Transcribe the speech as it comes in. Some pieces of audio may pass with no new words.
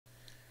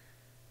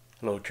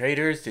Hello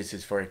traders, this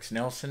is Forex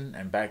Nelson.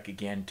 I'm back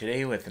again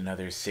today with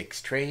another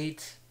 6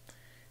 trades.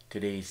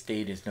 Today's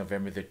date is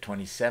November the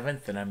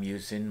 27th and I'm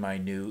using my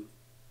new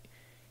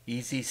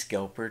Easy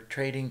Scalper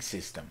trading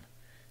system.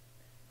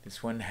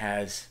 This one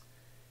has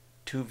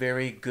two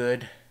very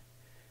good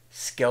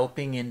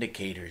scalping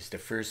indicators. The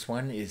first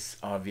one is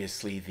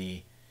obviously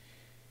the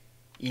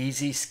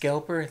Easy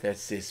Scalper.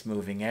 That's this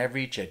moving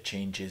average that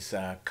changes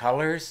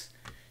colors.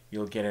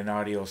 You'll get an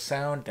audio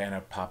sound and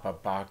a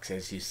pop-up box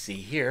as you see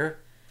here.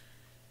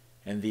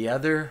 And the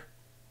other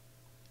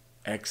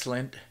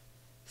excellent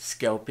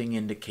scalping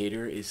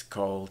indicator is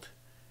called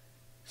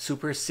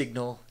Super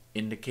Signal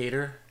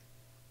Indicator.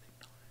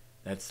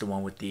 That's the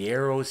one with the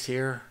arrows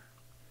here.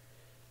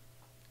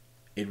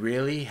 It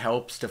really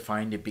helps to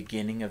find the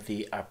beginning of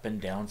the up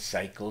and down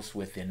cycles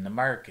within the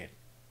market.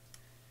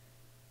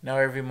 Now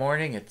every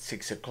morning at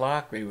 6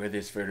 o'clock, right where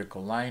this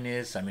vertical line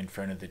is, I'm in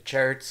front of the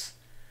charts,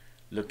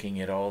 looking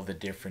at all the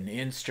different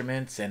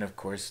instruments and of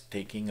course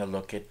taking a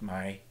look at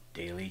my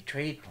daily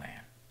trade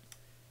plan.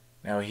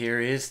 Now here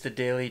is the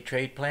daily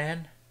trade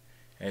plan.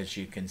 As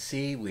you can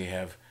see, we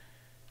have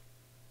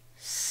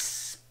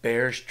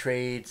bearish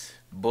trades,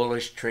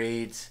 bullish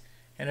trades,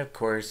 and of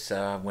course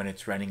when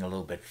it's running a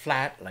little bit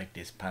flat like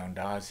this pound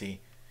Aussie,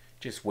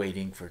 just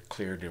waiting for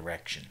clear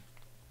direction.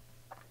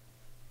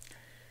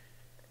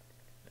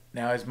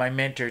 Now, as my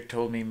mentor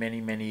told me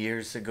many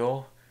years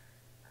ago,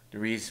 the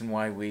reason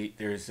why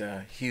there's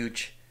a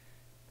huge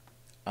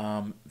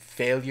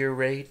failure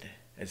rate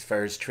as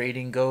far as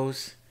trading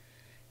goes,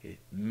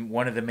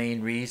 one of the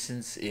main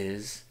reasons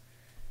is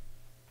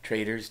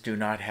traders do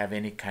not have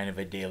any kind of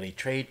a daily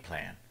trade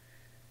plan.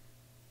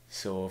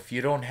 So if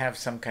you don't have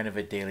some kind of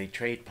a daily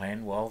trade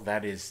plan, well,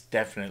 that is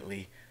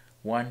definitely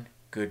one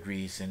good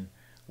reason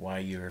why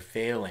you're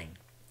failing.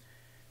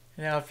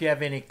 Now, if you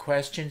have any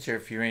questions or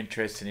if you're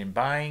interested in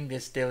buying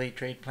this daily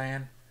trade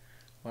plan,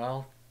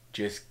 well,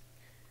 just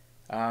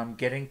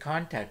get in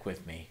contact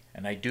with me.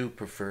 And I do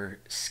prefer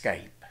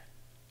Skype.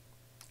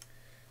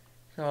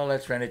 So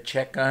let's run a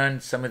check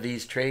on some of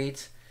these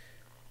trades.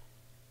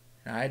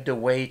 I had to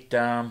wait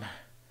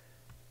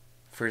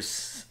for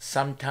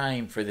some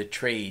time for the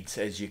trades.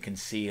 As you can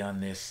see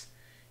on this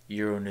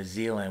Euro New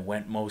Zealand, it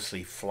went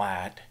mostly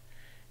flat.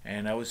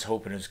 And I was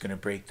hoping it was going to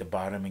break the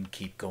bottom and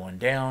keep going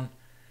down.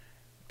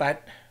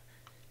 But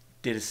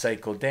did a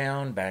cycle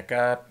down, back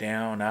up,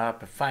 down,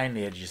 up.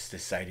 Finally, I just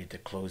decided to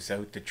close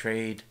out the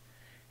trade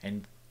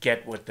and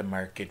get what the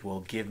market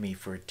will give me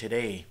for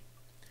today.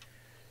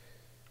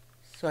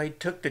 So I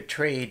took the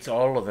trades,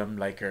 all of them,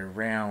 like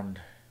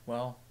around,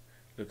 well,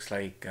 looks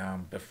like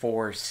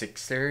before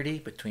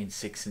 6:30, between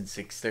 6 and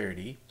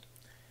 6:30.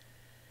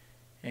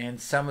 And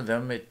some of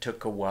them, it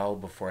took a while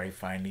before I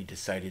finally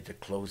decided to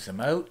close them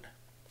out.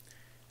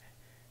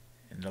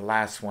 And the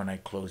last one I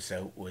closed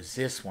out was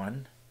this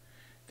one,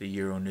 the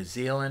Euro New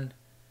Zealand.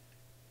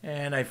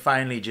 And I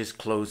finally just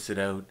closed it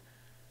out,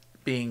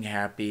 being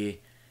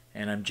happy.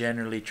 And I'm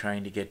generally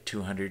trying to get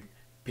 200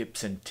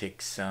 pips and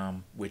ticks,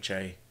 which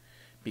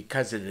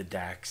because of the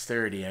DAX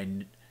 30,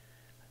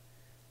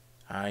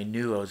 I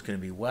knew I was going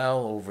to be well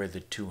over the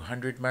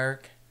 200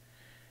 mark.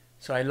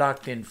 So I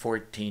locked in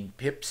 14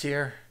 pips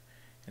here,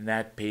 and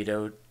that paid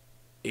out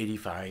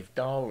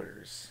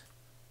 $85.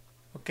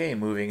 Okay,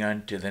 moving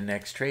on to the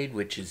next trade,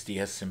 which is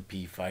the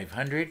S&P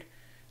 500.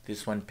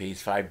 This one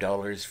pays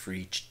 $5 for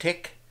each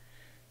tick.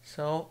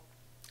 So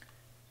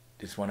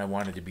this one I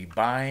wanted to be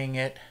buying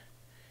it.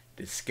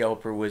 The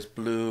scalper was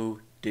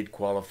blue, did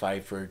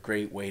qualify for a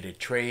great way to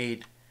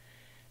trade.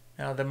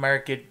 Now the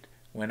market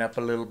went up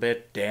a little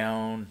bit,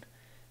 down,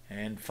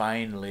 and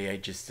finally I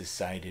just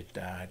decided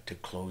to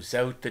close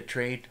out the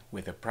trade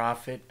with a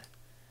profit.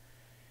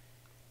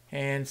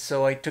 And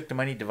so I took the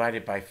money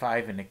divided by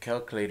 5, and the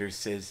calculator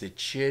says it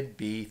should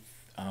be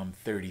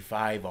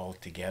 35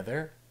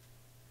 altogether.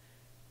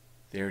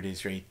 There it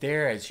is right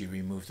there as you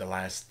remove the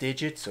last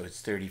digit, so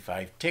it's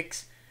 35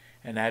 ticks,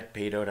 and that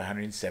paid out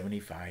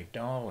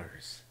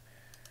 $175.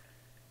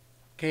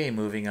 Okay,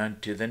 moving on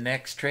to the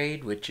next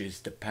trade, which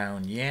is the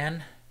pound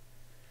yen.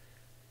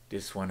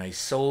 This one I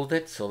sold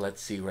it, so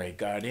let's see where I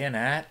got in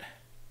at.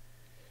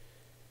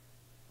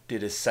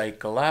 Did a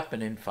cycle up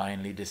and then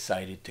finally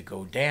decided to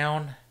go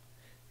down.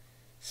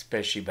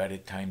 Especially by the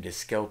time the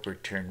scalper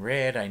turned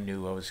red, I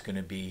knew I was going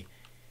to be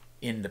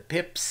in the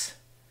pips.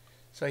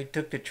 So I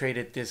took the trade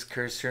at this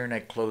cursor and I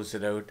closed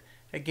it out.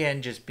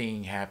 Again, just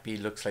being happy,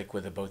 looks like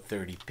with about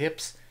 30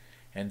 pips.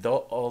 And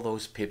all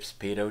those pips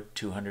paid out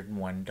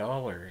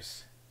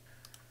 $201.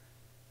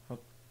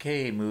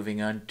 Okay,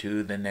 moving on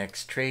to the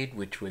next trade,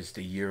 which was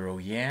the Euro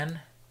Yen.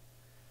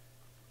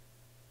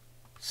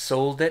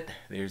 Sold it.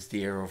 There's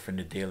the arrow from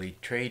the daily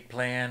trade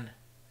plan.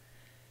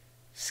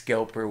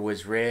 Scalper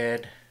was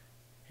red.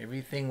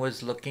 Everything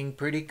was looking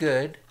pretty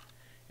good.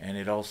 And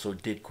it also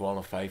did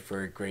qualify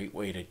for a great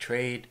way to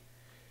trade.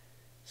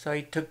 So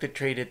I took the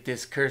trade at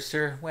this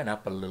cursor, went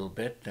up a little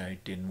bit. I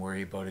didn't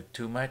worry about it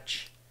too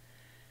much.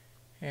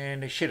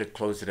 And I should have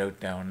closed it out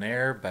down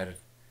there, but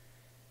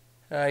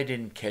I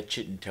didn't catch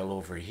it until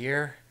over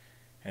here.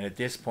 And at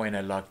this point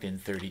I locked in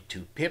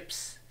 32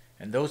 pips,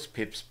 and those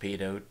pips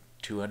paid out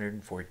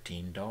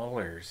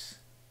 $214.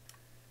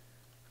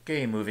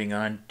 Okay, moving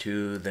on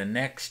to the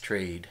next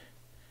trade.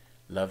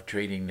 Love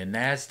trading the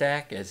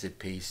NASDAQ as it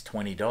pays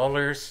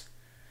 $20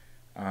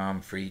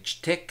 for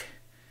each tick.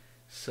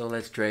 So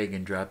let's drag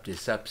and drop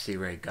this up, see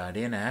where I got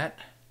in at.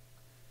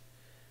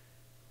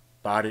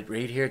 Bought it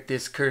right here at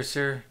this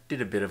cursor,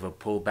 did a bit of a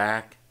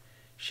pullback.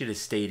 Should have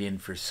stayed in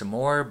for some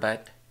more,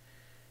 but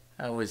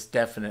I was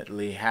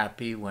definitely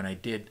happy when I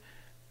did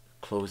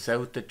close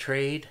out the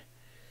trade.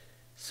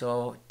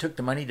 So took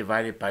the money,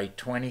 divided by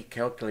 20.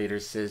 Calculator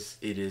says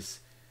it is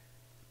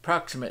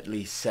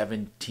approximately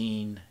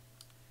 17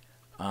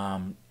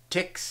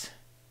 ticks.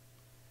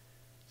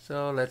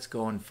 So let's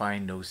go and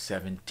find those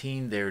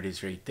 17. There it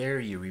is right there.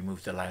 You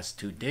remove the last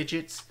 2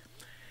 digits.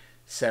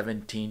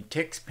 17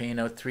 ticks, paying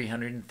out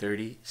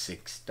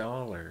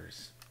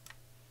 $336.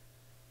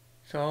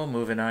 So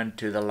moving on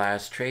to the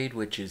last trade,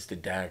 which is the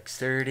DAX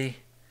 30.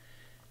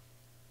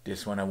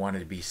 This one I wanted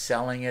to be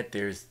selling it.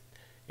 There's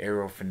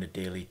arrow from the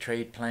daily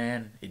trade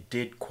plan. It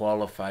did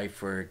qualify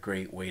for a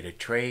great way to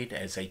trade,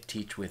 as I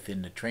teach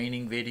within the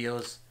training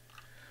videos.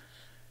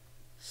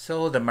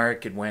 So the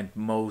market went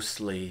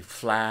mostly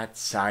flat,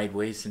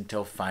 sideways,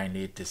 until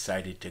finally it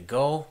decided to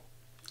go,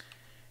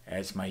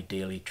 as my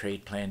daily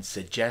trade plan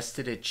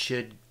suggested it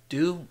should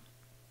do.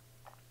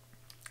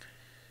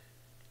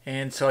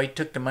 And so I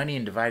took the money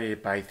and divided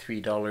it by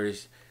 $3,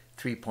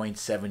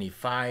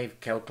 3.75.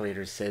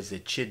 Calculator says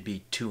it should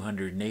be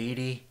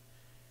 280.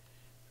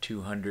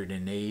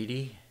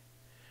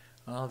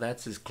 Well,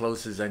 that's as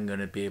close as I'm going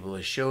to be able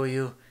to show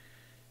you,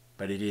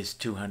 but it is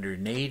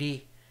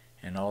 280,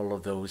 and all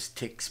of those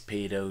ticks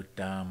paid out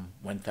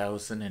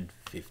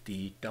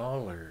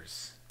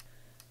 $1,050.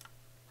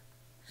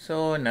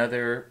 So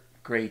another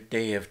great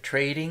day of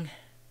trading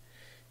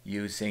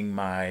using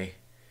my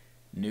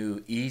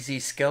new easy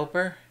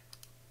scalper.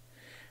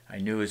 I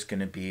knew it was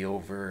going to be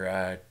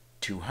over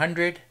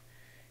 200.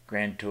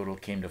 Grand total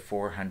came to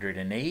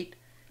 408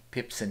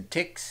 pips and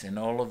ticks, and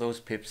all of those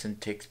pips and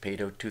ticks paid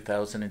out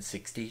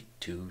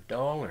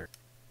 $2,062.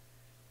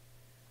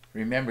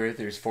 Remember,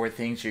 there's 4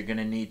 things you're going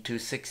to need to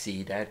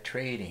succeed at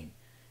trading.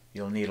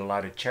 You'll need a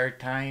lot of chart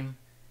time,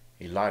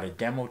 a lot of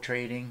demo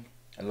trading,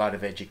 a lot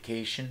of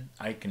education.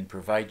 I can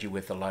provide you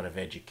with a lot of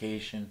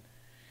education.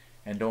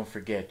 And don't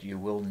forget, you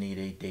will need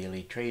a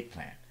daily trade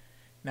plan.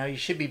 Now, you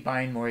should be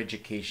buying more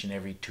education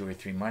every 2 or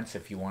 3 months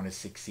if you want to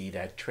succeed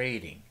at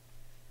trading.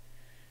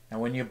 Now,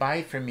 when you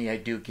buy from me, I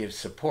do give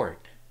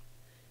support.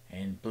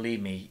 And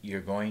believe me,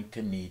 you're going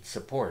to need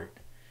support.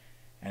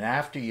 And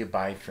after you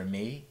buy from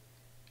me,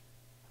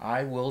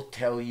 I will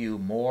tell you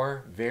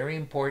more very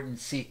important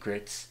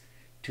secrets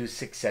to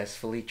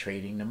successfully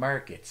trading the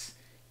markets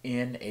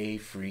in a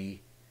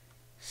free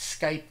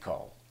Skype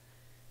call.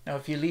 Now,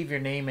 if you leave your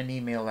name and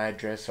email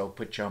address, I'll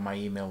put you on my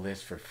email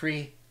list for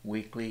free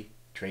weekly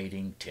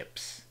trading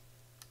tips.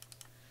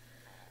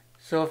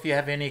 So if you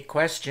have any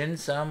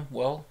questions,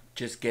 well,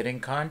 just get in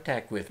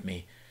contact with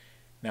me.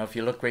 Now, if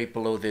you look right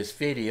below this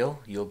video,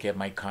 you'll get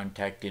my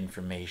contact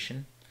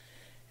information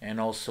and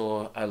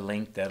also a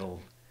link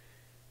that'll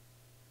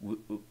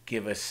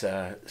give us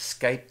a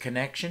Skype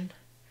connection.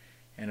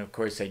 And of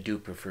course, I do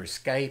prefer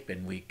Skype,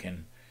 and we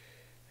can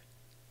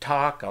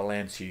talk. I'll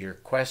answer your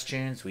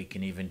questions. We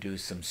can even do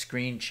some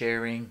screen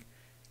sharing,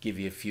 give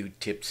you a few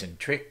tips and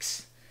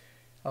tricks.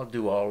 I'll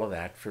do all of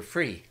that for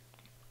free.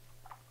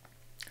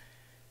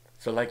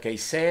 So like I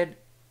said,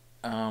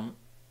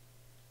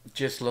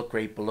 just look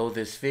right below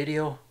this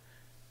video,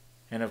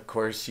 and of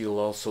course you'll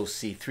also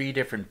see 3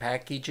 different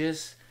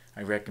packages.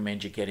 I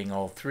recommend you getting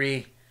all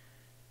 3,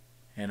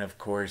 and of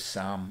course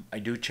I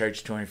do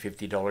charge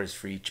 $250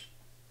 for each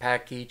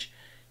package.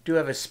 Do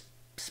have a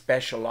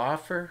special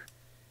offer.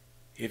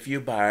 If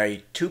you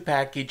buy 2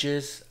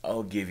 packages,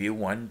 I'll give you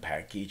 1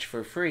 package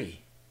for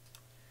free.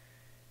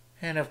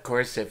 And of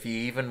course, if you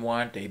even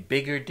want a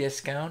bigger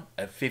discount,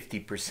 a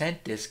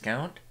 50%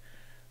 discount,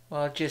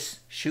 well, just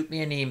shoot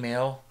me an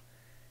email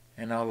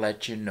and I'll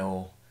let you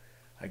know.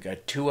 I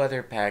got 2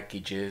 other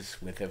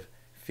packages with a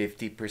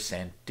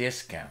 50%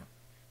 discount.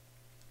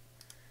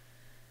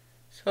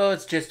 So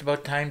it's just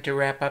about time to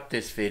wrap up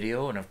this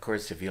video. And of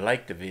course, if you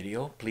like the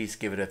video, please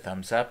give it a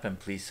thumbs up and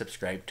please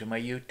subscribe to my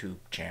YouTube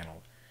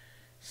channel.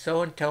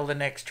 So until the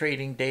next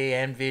trading day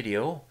and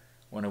video,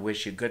 I want to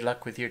wish you good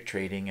luck with your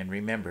trading, and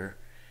remember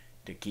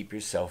to keep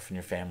yourself and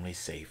your family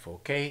safe.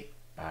 Okay?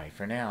 Bye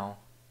for now.